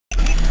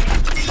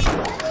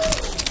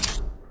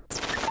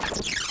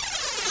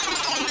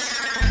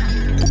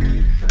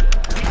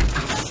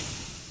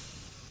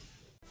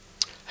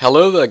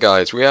Hello there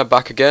guys, we are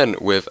back again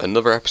with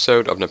another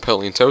episode of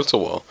Napoleon Total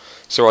War.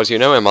 So as you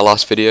know, in my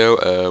last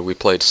video we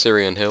played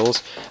Syrian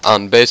Hills,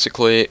 and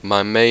basically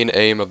my main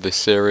aim of this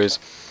series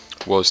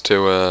was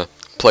to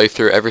play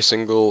through every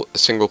single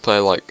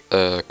player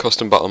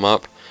custom battle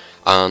map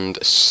and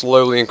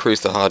slowly increase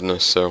the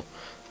hardness, so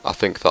I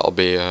think that'll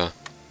be a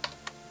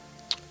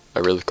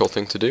really cool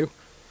thing to do.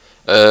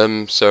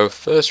 So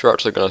first we're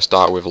actually going to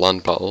start with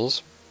land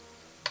battles,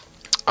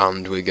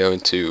 and we're going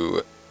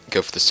to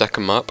go for the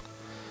second map.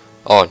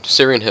 Oh,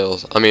 Syrian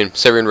Hills. I mean,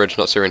 Syrian Ridge,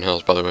 not Syrian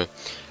Hills, by the way.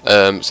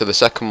 So the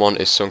second one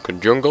is Sunken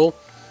Jungle,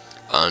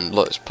 and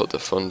let's put the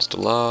funds to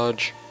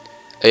large.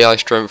 AI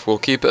strength, we'll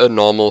keep it at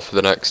normal for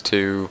the next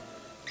two,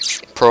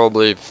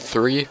 probably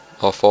 3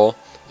 or 4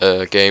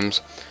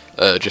 games,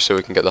 just so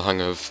we can get the hang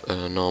of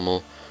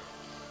normal.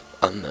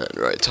 And then,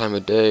 right, time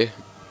of day.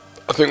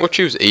 I think we'll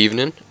choose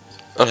evening,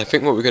 and I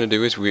think what we're going to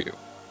do is we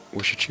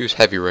should choose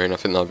heavy rain. I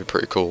think that would be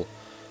pretty cool.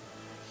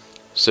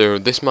 So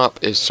this map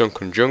is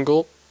Sunken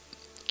Jungle.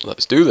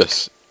 Let's do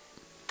this.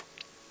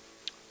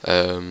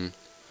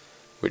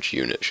 Which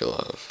unit shall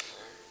I have?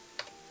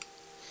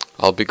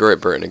 I'll be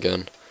Great Britain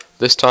again.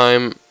 This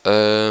time,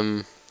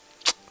 I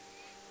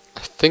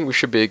think we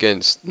should be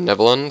against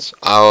Netherlands.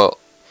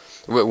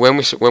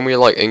 When we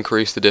like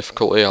increase the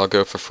difficulty, I'll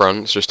go for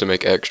France just to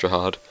make it extra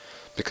hard,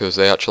 because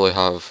they actually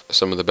have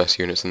some of the best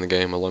units in the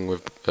game, along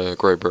with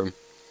Great Britain.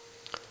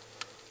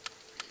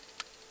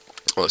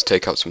 Let's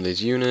take out some of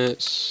these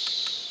units.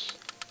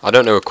 I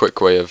don't know a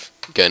quick way of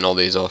getting all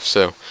these off,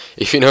 so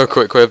if you know a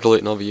quick way of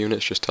deleting all the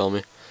units, just tell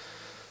me.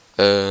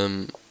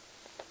 Alright,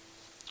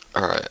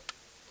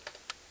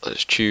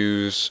 let's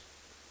choose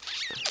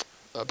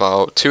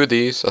about 2 of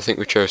these. I think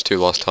we chose 2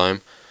 last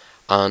time,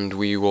 and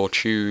we will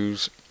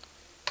choose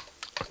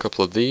a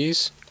couple of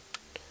these,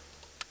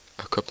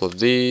 a couple of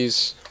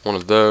these, one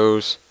of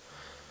those,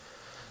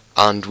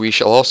 and we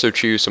shall also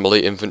choose some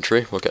elite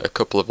infantry. We'll get a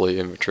couple of elite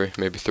infantry,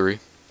 maybe 3.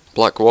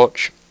 Black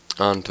Watch,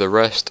 and the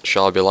rest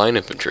shall be line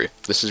infantry.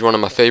 This is one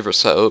of my favourite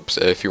setups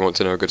if you want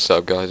to know a good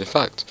setup, guys. In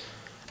fact,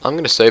 I'm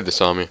going to save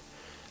this army,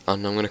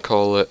 and I'm going to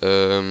call it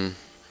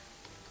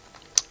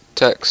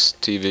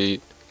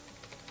TeqsTV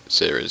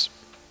series.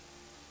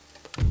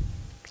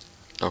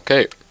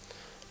 Okay,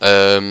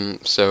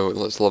 so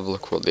let's have a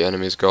look what the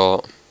enemy's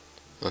got.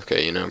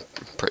 Okay, you know,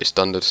 pretty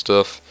standard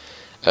stuff.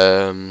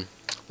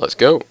 Let's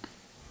go.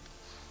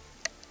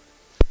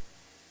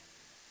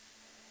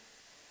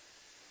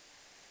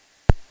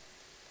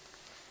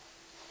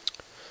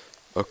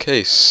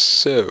 Okay,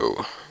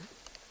 so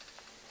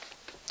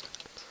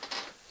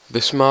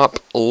this map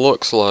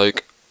looks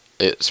like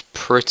it's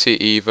pretty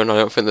even. I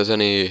don't think there's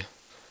any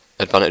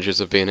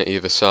advantages of being at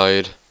either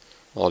side,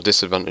 or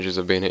disadvantages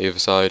of being at either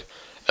side.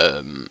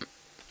 But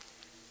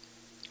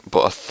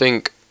I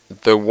think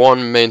the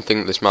one main thing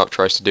that this map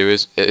tries to do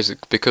is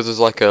because there's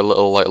like a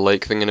little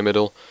lake thing in the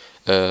middle.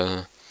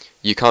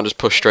 You can't just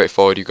push straight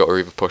forward. You've got to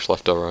either push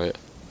left or right.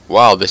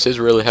 Wow, this is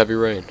really heavy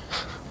rain.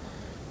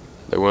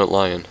 They weren't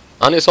lying.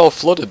 And it's all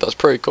flooded. That's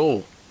pretty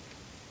cool.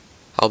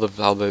 How they've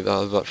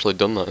actually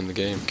done that in the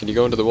game. Can you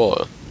go into the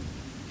water?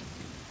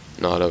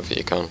 No, I don't think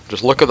you can.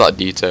 Just look at that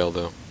detail,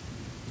 though.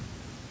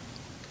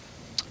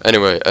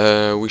 Anyway,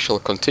 we shall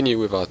continue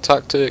with our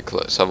tactic.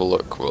 Let's have a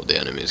look what the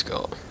enemy's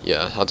got.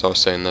 Yeah, as I was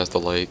saying, there's the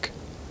lake.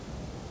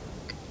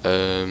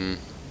 Right.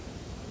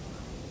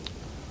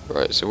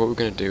 So what we're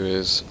gonna do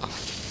is, I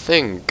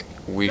think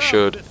we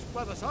should.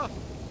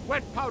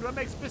 Wet powder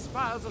makes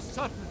misfires a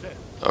certainty.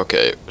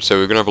 Okay, so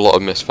we're going to have a lot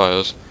of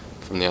misfires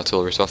from the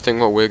artillery, so I think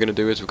what we're going to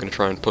do is we're going to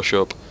try and push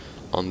up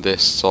on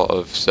this sort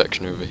of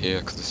section over here,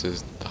 because this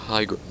is the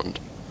high ground.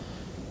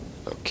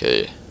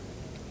 Okay.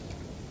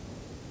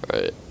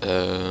 Right,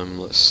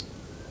 let's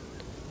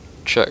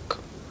check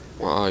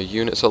what our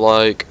units are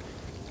like.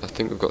 I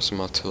think we've got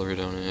some artillery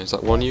down here. Is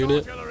that 1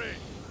 unit?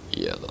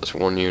 Yeah, that's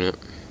 1 unit.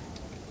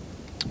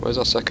 Where's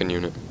our second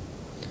unit?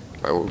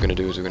 Right, what we're going to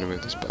do is we're going to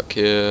move this back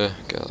here.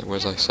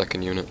 Where's our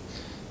second unit?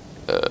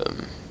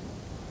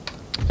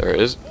 There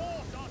it is.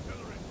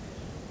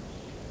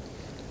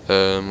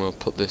 We'll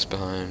put this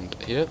behind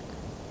here.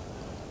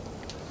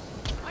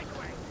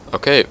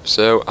 Okay,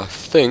 so I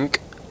think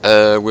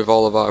we've got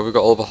all of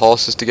our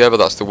horses together.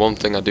 That's the one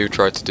thing I do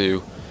try to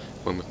do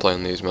when we're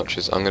playing these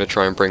matches. I'm going to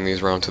try and bring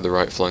these round to the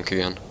right flank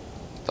again.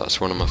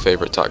 That's one of my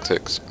favourite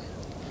tactics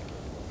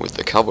with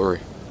the cavalry.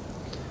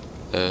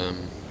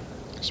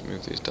 Let's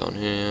move these down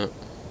here.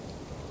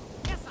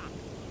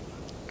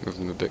 Move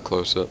them a bit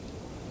closer.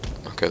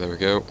 Okay, there we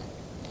go.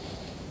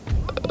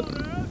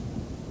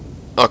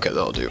 Okay,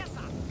 that'll do.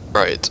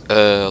 Right,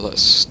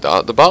 let's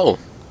start the battle.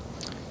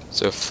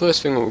 So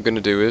first thing what we're going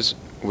to do is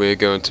we're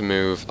going to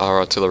move our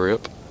artillery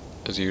up,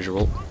 as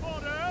usual.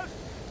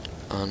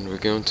 And we're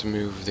going to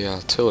move the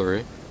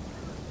artillery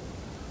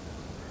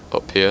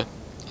up here,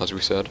 as we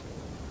said.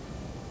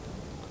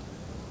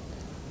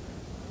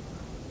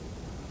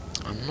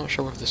 I'm not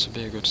sure if this would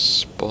be a good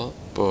spot,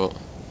 but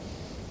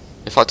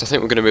in fact I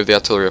think we're going to move the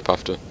artillery up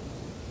after.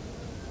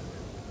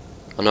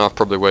 I know I've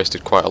probably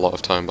wasted quite a lot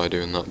of time by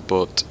doing that,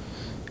 but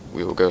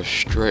we will go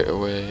straight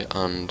away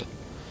and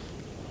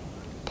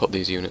put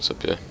these units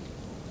up here.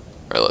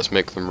 Right, let's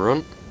make them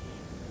run.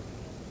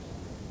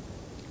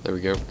 There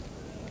we go.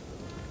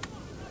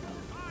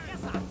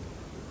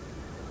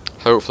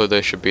 Hopefully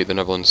they should beat the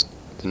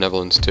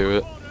Netherlands to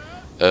it.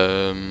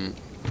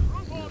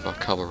 Move our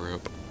cavalry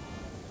up.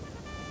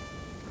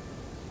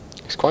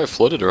 It's quite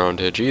flooded around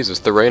here. Jesus,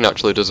 the rain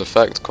actually does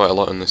affect quite a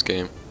lot in this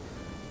game.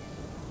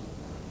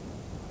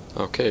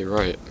 Okay,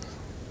 right.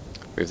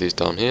 Move these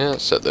down here,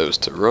 set those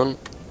to run.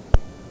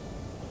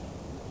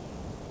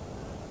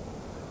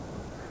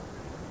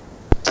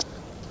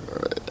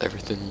 Right,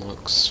 everything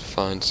looks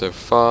fine so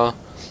far.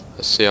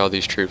 Let's see how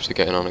these troops are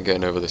getting on and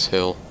getting over this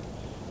hill.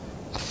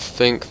 I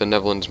think the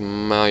Netherlands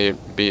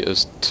might beat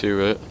us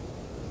to it.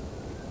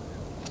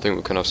 I think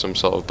we can have some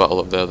sort of battle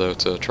up there though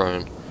to try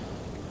and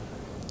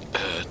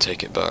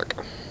take it back.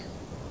 I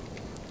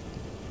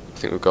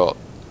think we've got,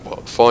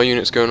 what, 4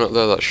 units going up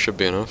there, that should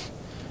be enough.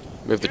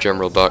 Move the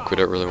general back, we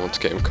don't really want to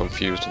get him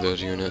confused with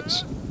those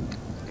units.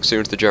 As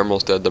soon as the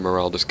general's dead, the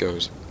morale just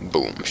goes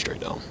boom,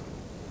 straight down.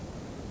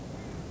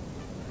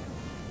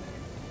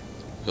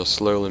 We'll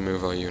slowly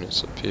move our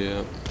units up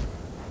here.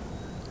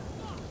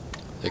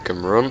 They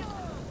can run.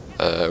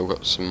 We've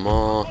got some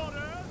more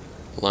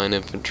line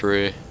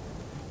infantry.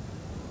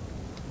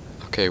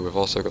 Okay, we've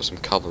also got some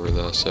cavalry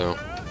there, so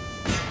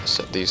let's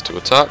set these to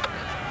attack.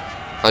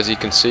 As you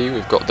can see,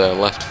 we've got their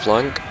left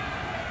flank,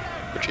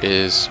 which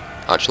is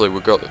actually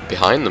we've got it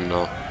behind them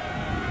now.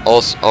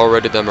 Also,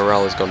 already their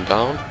morale has gone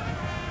down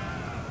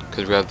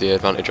because we have the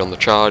advantage on the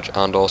charge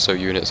and also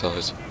unit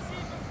size.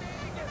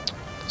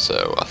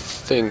 So I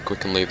think we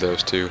can leave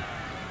those two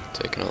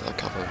taking out that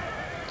cavalry.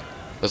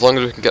 As long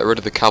as we can get rid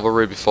of the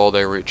cavalry before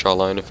they reach our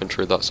line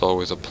infantry, that's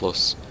always a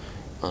plus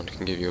and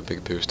can give you a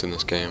big boost in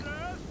this game.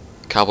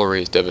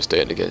 Cavalry is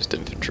devastating against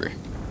infantry.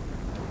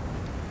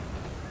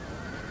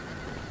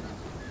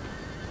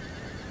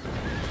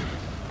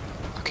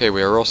 Okay,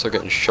 we are also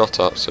getting shot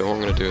at, so what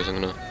I'm going to do is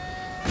I'm going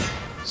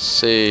to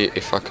see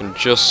if I can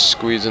just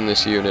squeeze in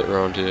this unit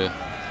around here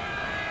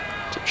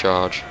to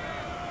charge.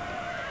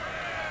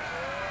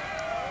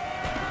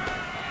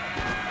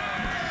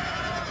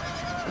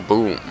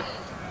 Boom.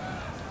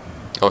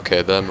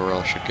 Okay, their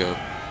morale should go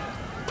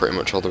pretty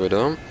much all the way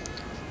down.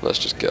 Let's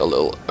just get a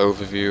little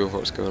overview of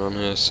what's going on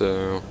here.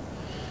 So,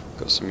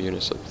 got some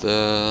units up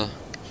there.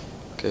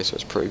 Okay, so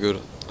it's pretty good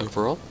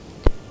overall.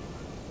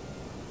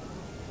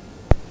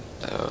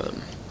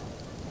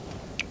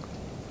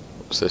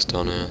 What's this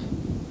down here?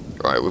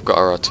 Right, we've got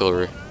our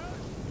artillery.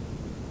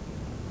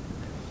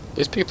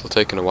 These people are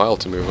taking a while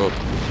to move up.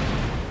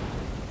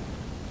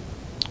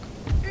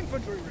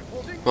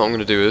 What I'm going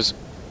to do is...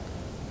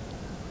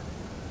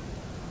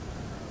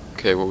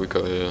 Okay, what we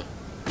got here?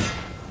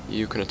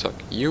 You can attack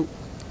you,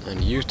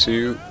 and you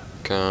two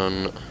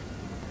can...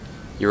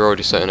 You're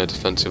already setting a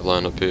defensive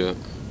line up here,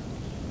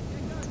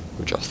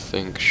 which I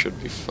think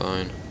should be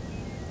fine.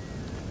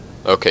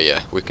 Okay,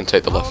 yeah, we can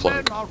take the left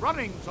flank.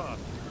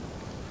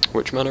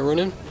 Which men are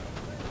running?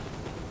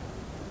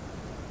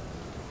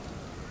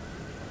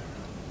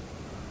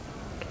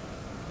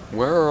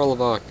 Where are all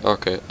of our...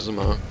 Okay, it doesn't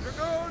matter.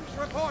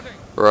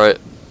 Right,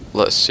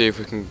 let's see if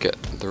we can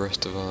get the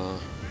rest of our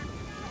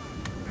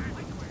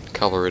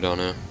cavalry down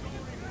here.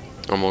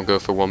 And we'll go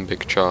for one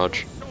big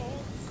charge.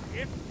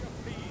 In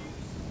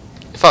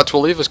fact,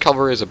 we'll leave as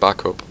cavalry as a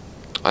backup.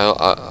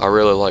 I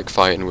really like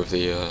fighting with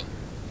the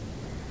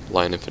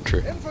line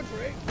infantry.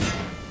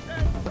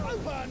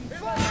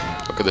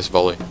 Look at this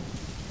volley.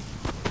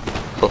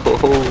 Ho ho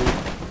ho!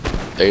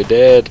 They're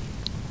dead!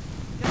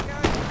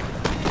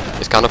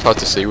 It's kind of hard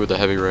to see with the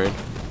heavy rain.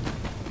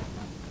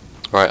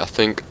 Right, I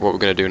think what we're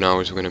going to do now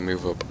is we're going to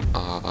move up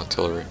our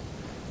artillery.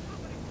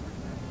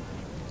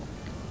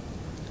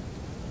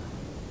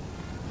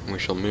 We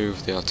shall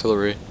move the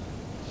artillery.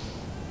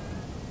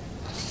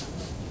 I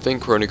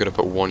think we're only going to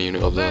put one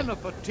unit up there. I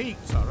don't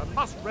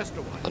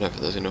know if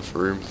there's enough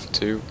room for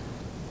 2.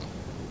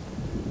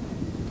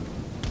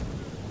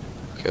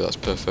 Okay, that's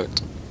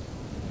perfect.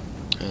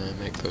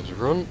 Make those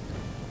run.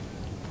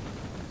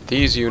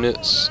 These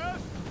units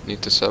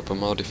need to set up a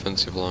more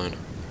defensive line.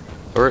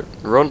 Alright,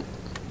 run!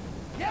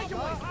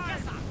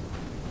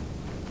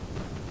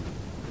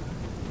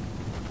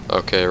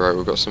 Okay, right,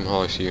 we've got some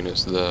horse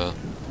units there.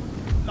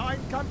 I'm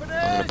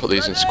going to put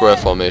these in square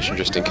formation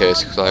just in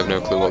case, because I have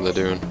no clue what they're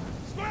doing.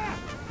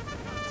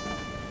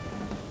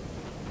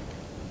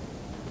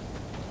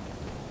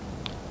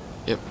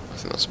 Yep, I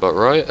think that's about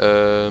right.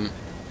 Are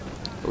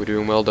we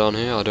doing well down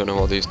here? I don't know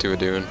what these two are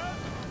doing.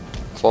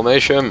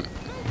 Formation!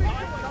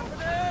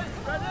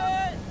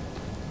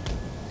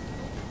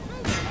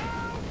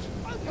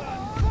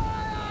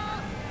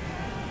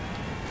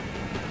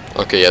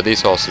 Okay, yeah,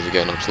 these horses are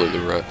getting absolutely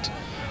wrecked.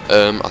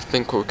 I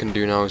think what we can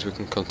do now is we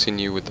can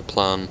continue with the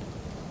plan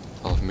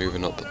of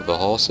moving up the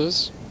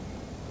horses.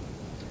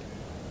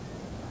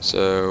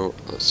 So,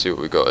 let's see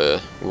what we got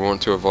here. We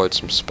want to avoid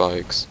some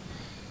spikes.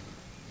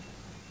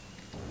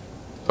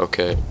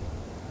 Okay.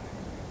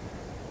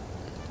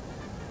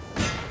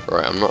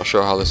 Right, I'm not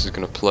sure how this is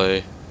going to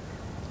play.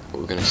 But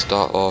we're going to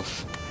start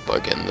off by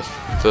getting the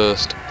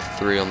first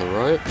 3 on the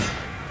right.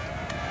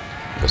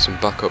 Got some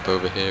backup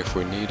over here if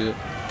we need it.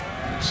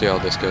 See how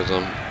this goes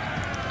on.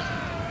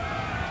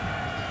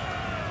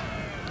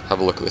 Have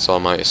a look at this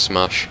almighty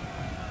smash.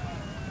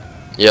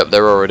 Yep,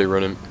 they're already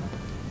running.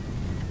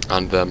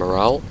 And their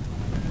morale.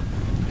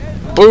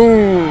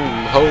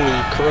 Boom!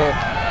 Holy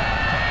crap.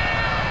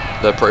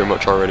 They're pretty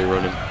much already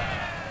running.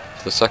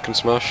 For the second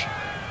smash.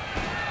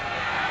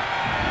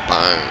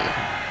 Bang.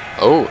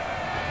 Oh!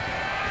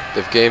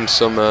 They've gained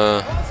some,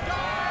 they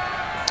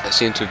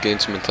seem to have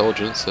gained some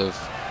intelligence. They've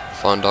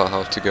found out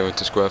how to go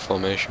into square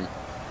formation.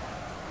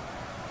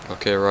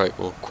 Okay, right,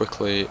 we'll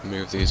quickly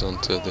move these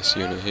onto this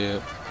unit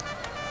here.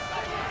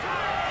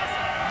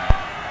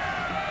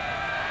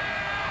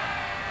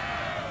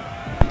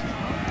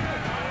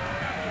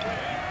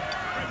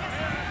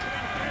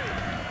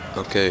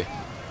 Okay.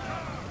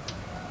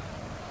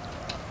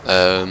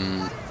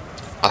 I'm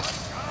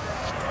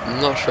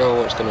not sure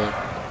what's gonna...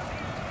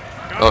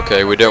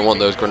 Okay, we don't want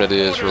those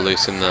grenadiers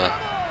releasing their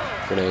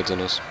grenades on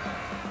us.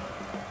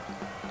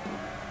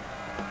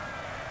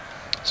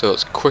 So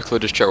let's quickly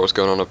just check what's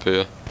going on up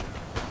here.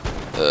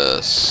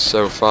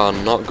 So far,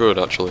 not good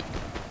actually.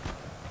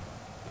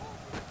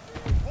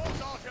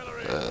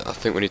 I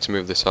think we need to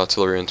move this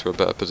artillery into a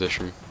better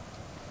position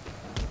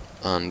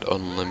and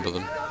unlimber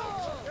them.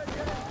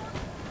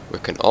 We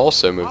can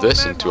also move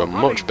this into a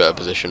much better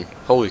position.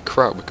 Holy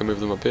crap, we can move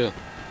them up here.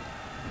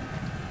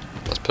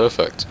 That's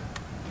perfect.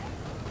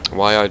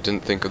 Why I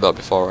didn't think of that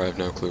before, I have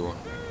no clue.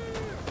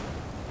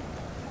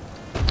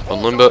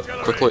 Unlimber,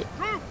 quickly.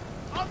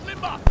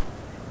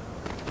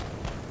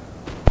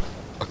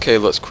 Okay,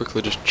 let's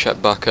quickly just check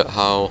back at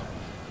how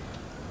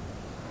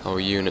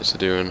our units are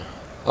doing.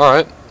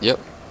 Alright, yep.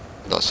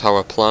 That's how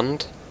I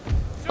planned.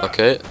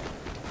 Okay.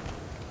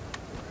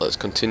 Let's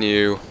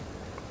continue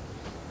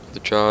the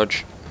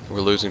charge.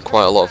 We're losing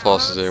quite a lot of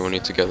horses here, we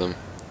need to get them.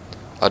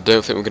 I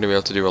don't think we're going to be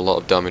able to do a lot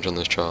of damage on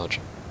this charge.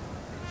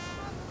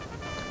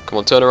 Come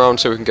on, turn around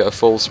so we can get a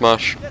full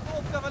smash.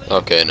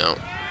 Okay, no.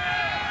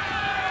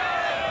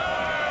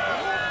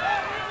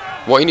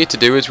 What you need to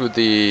do is with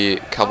the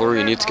cavalry,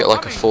 you need to get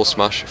like a full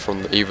smash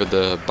from either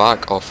the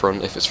back or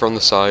front. If it's from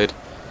the side,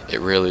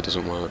 it really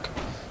doesn't work.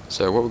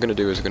 So what we're going to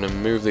do is we're going to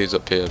move these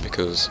up here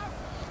because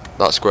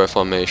that square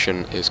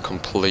formation is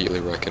completely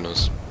wrecking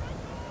us.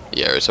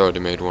 Yeah, it's already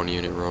made 1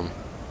 unit wrong.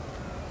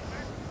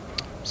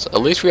 So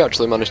at least we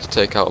actually managed to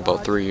take out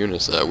about 3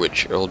 units there,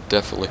 which will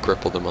definitely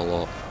cripple them a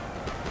lot.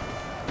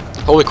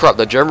 Holy crap,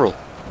 they're general!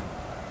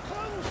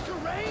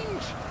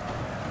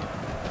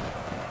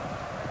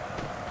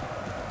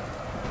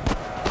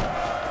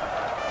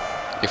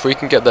 If we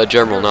can get their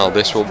general now,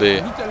 this will be...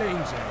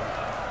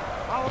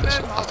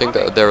 I think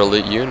that they're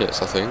elite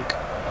units, I think.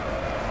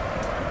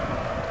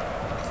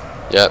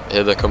 Yep,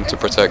 here they come to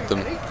protect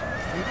them.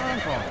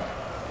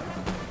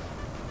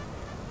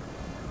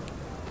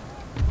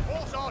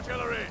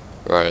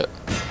 Right.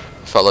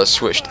 In fact, let's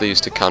switch these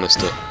to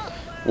canister.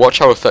 Watch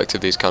how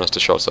effective these canister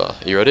shots are.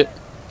 Are you ready?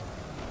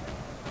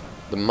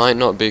 They might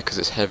not be because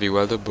it's heavy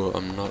weather, but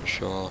I'm not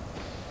sure.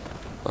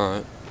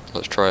 Alright,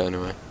 let's try it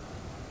anyway.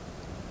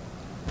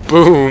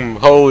 Boom!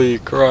 Holy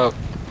crap!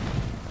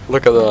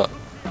 Look at that.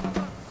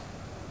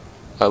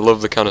 I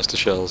love the canister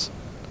shells.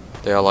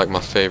 They are like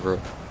my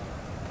favourite.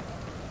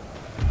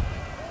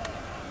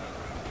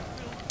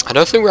 I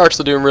don't think we're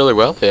actually doing really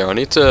well here. I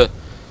need to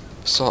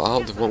sort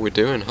out what we're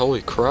doing.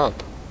 Holy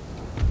crap.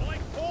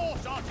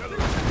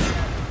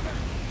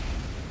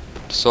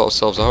 Sort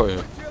ourselves out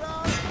here.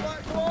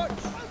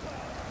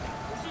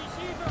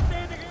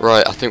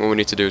 Right, I think what we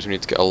need to do is we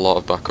need to get a lot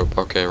of backup.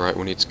 Okay, right,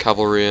 we need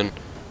cavalry in.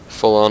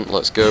 Full on,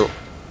 let's go.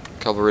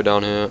 Cavalry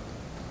down here.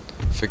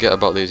 Forget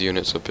about these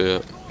units up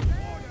here.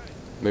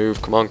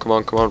 Move, come on, come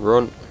on, come on,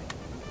 run.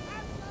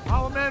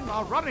 Our men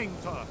are running,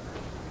 sir.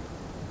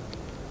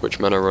 Which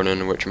men are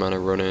running, which men are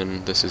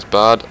running. This is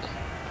bad.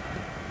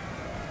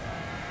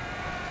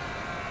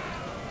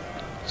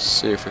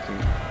 See if we can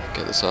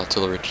get this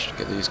artillery to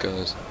get these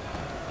guys.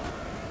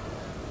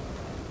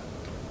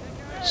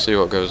 See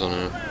what goes on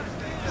here.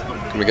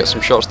 Can we get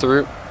some shots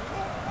through?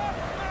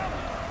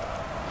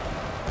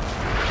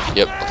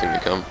 Yep, I think we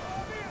can.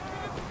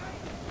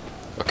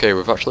 Okay,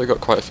 we've actually got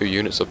quite a few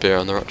units up here,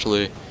 and they're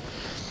actually...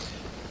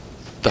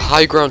 The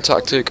high ground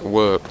tactic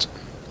worked,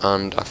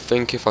 and I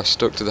think if I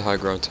stuck to the high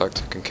ground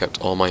tactic and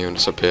kept all my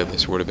units up here,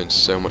 this would have been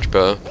so much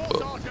better.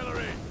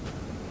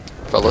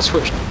 But let's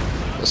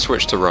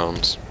switch to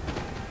rounds.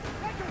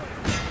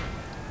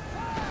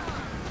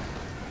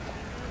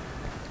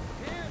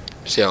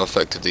 See how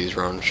effective these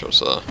round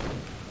shots are.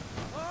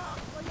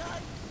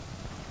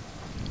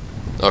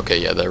 Okay,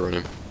 yeah, they're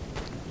running.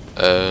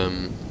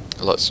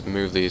 Let's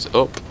move these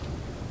up.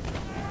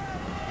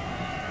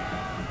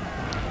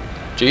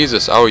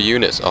 Jesus, our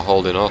units are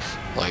holding off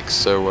like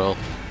so well.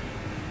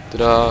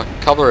 Did our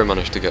cavalry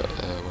manage to get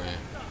away?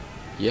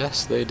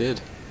 Yes, they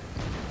did.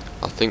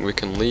 I think we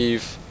can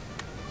leave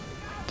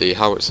the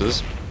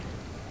howitzers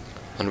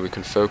and we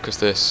can focus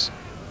this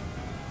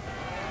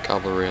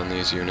cavalry on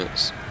these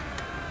units.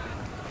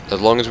 As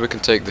long as we can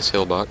take this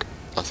hill back,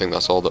 I think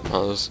that's all that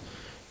matters.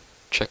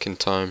 Checking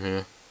time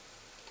here.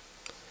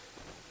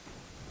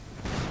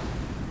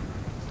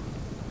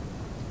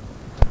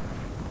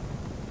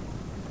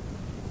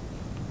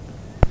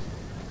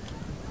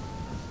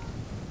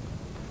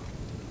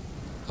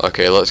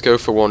 Okay, let's go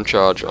for one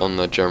charge on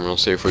the general,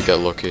 see if we get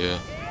lucky here.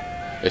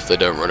 If they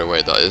don't run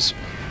away, that is.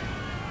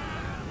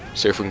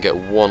 See if we can get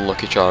one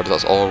lucky charge,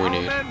 that's all we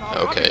need.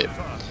 Okay,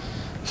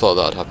 thought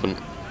that'd happen.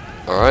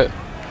 Alright.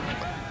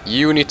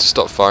 You need to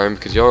stop firing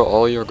because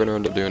all you're going to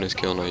end up doing is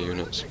killing our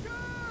units.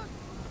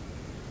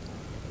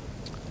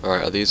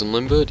 Alright, are these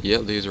unlimbered? Yeah,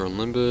 these are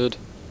unlimbered.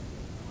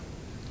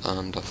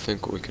 And I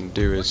think what we can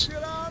do is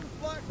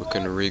we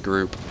can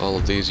regroup all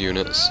of these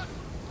units,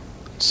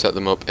 set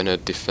them up in a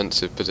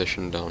defensive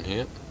position down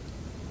here.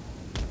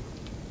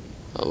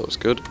 That looks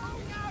good.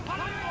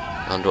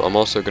 And what I'm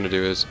also going to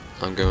do is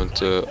I'm going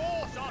to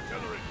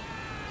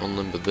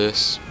unlimber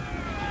this.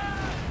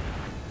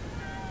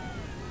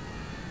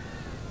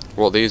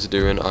 What these are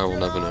doing, I will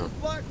never know.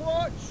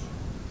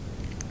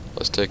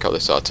 Let's take out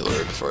this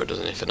artillery before it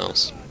does anything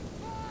else.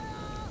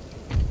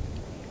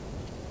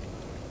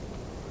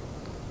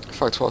 In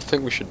fact, what I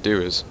think we should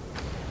do is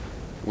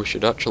we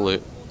should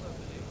actually...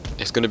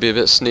 It's going to be a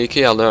bit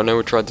sneaky. I know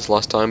we tried this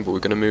last time, but we're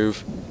going to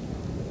move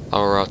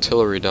our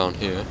artillery down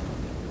here.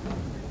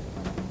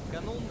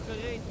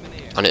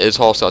 And it is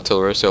horse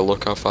artillery, so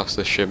look how fast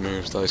this ship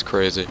moves. That is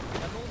crazy.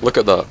 Look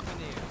at that.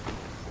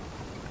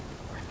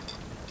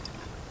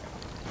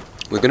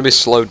 We're going to be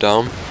slowed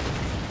down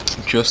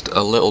just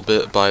a little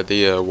bit by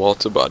the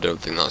water, but I don't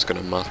think that's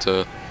going to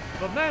matter.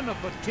 The men are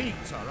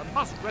fatigued, sir, and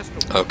must rest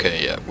awhile.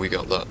 Okay, yeah, we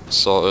got that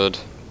sorted.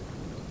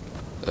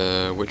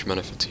 Which men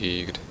are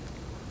fatigued?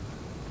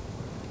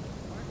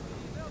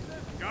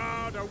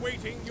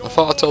 I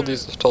thought I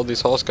told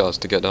these horse guards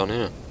to get down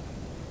here.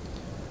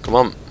 Come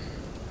on.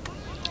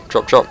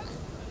 Chop chop.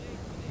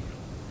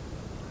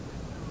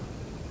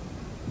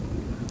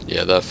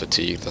 Yeah, they're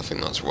fatigued, I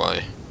think that's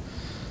why.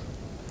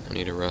 I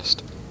need a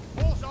rest.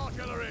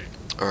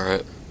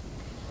 Alright.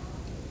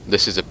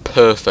 This is a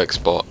perfect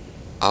spot.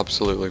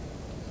 Absolutely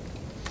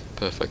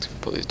perfect if we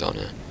put these down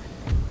here.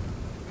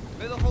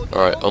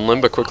 Alright,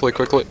 unlimber quickly,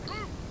 quickly.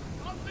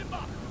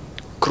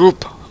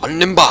 Group,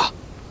 unlimber!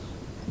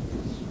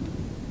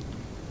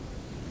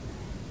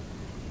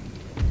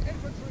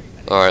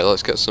 Alright,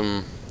 let's get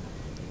some...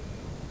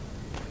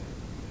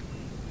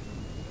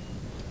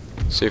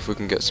 See if we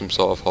can get some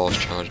sort of horse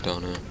charge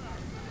down here.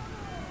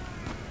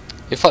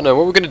 In fact, no,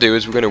 what we're going to do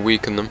is we're going to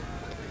weaken them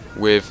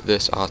with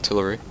this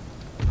artillery.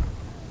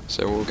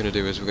 So what we're going to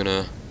do is we're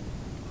going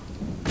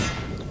to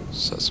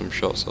set some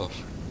shots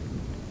off.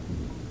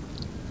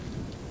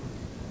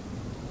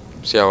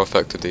 See how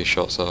effective these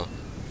shots are.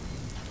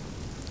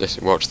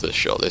 Watch this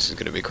shot, this is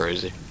going to be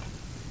crazy.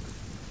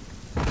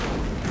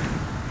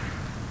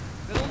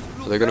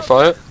 Are they going to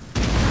fire?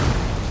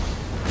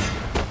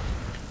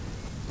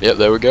 Yep,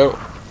 there we go.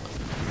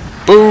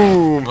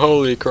 Boom!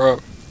 Holy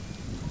crap.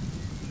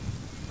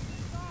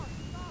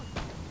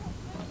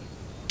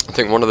 I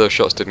think one of those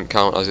shots didn't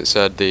count, as it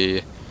said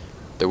the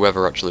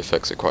weather actually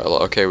affects it quite a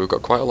lot. Okay, we've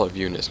got quite a lot of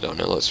units down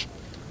here. Let's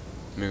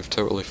move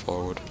totally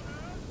forward.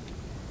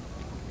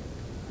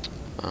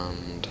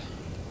 And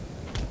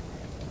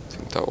I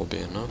think that will be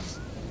enough.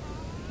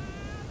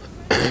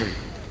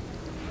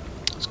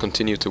 Let's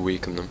continue to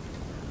weaken them.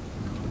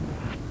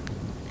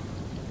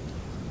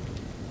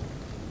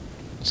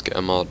 Let's get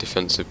a more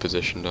defensive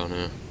position down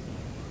here.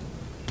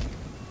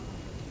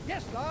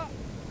 Yes, sir.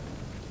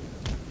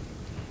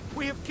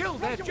 We have killed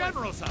their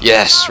general, sir.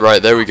 Yes,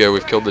 right, there we go,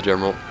 we've killed the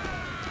general.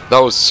 That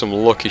was some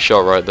lucky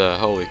shot right there,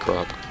 holy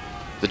crap.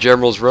 The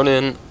general's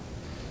running.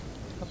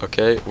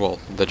 Okay, well,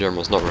 the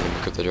general's not running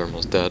because the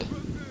general's dead.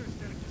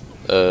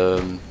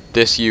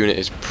 This unit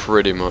is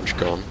pretty much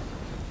gone.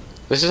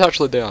 This is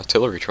actually the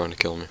artillery trying to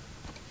kill me.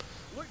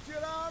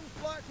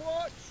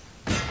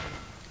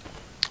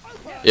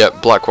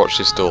 Yep, Blackwatch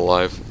is still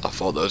alive. I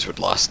thought those would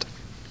last.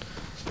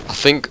 I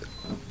think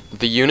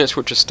the units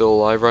which are still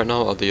alive right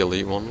now are the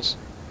elite ones.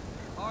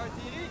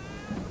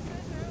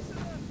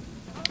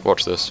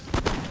 Watch this.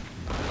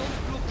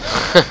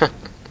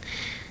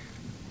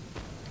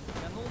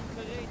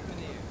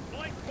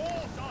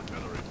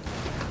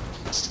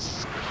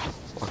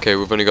 Okay,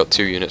 we've only got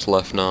 2 units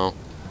left now.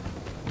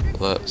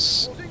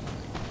 Let's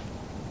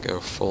go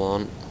full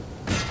on.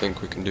 I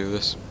think we can do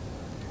this.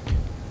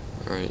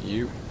 Alright,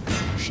 you.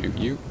 Shoot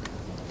you.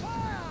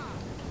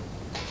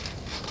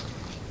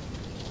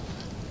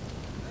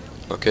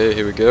 Okay,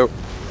 here we go.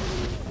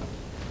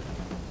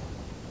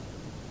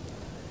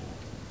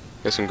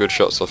 Get some good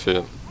shots off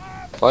here.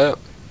 Fire!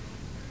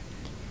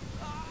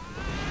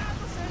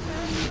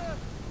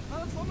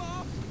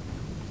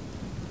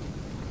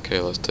 Okay,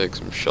 let's take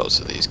some shots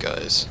of these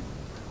guys.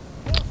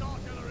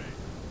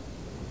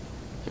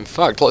 In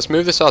fact, let's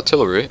move this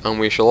artillery and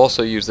we shall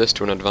also use this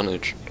to an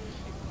advantage.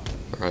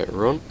 Right,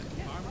 run.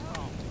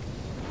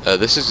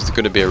 This is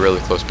going to be a really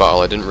close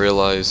battle. I didn't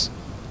realise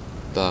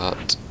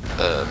that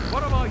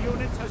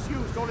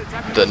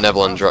the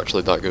Netherlands are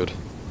actually that good.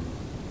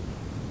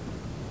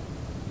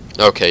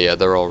 Okay, yeah,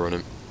 they're all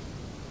running.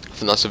 I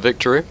think that's a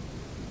victory.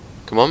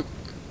 Come on.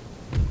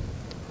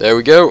 There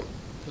we go.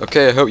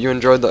 Okay, I hope you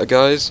enjoyed that,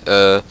 guys.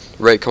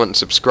 Rate, comment, and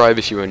subscribe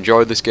if you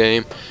enjoyed this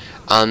game.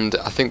 And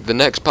I think the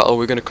next battle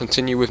we're going to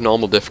continue with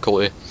normal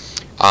difficulty.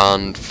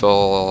 And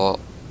for...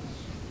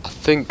 I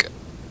think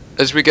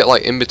as we get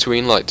like in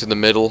between, like to the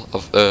middle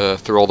of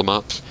through all the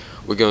maps,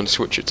 we're going to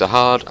switch it to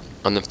hard.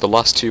 And then for the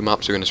last 2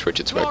 maps, we're going to switch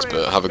it to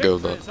expert. Have a go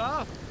with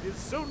that.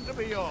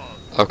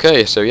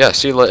 Okay, so yeah,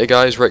 see you later,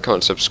 guys. Rate,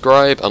 comment,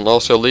 subscribe, and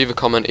also leave a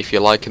comment if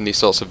you're liking these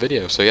sorts of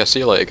videos. So yeah, see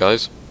you later,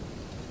 guys.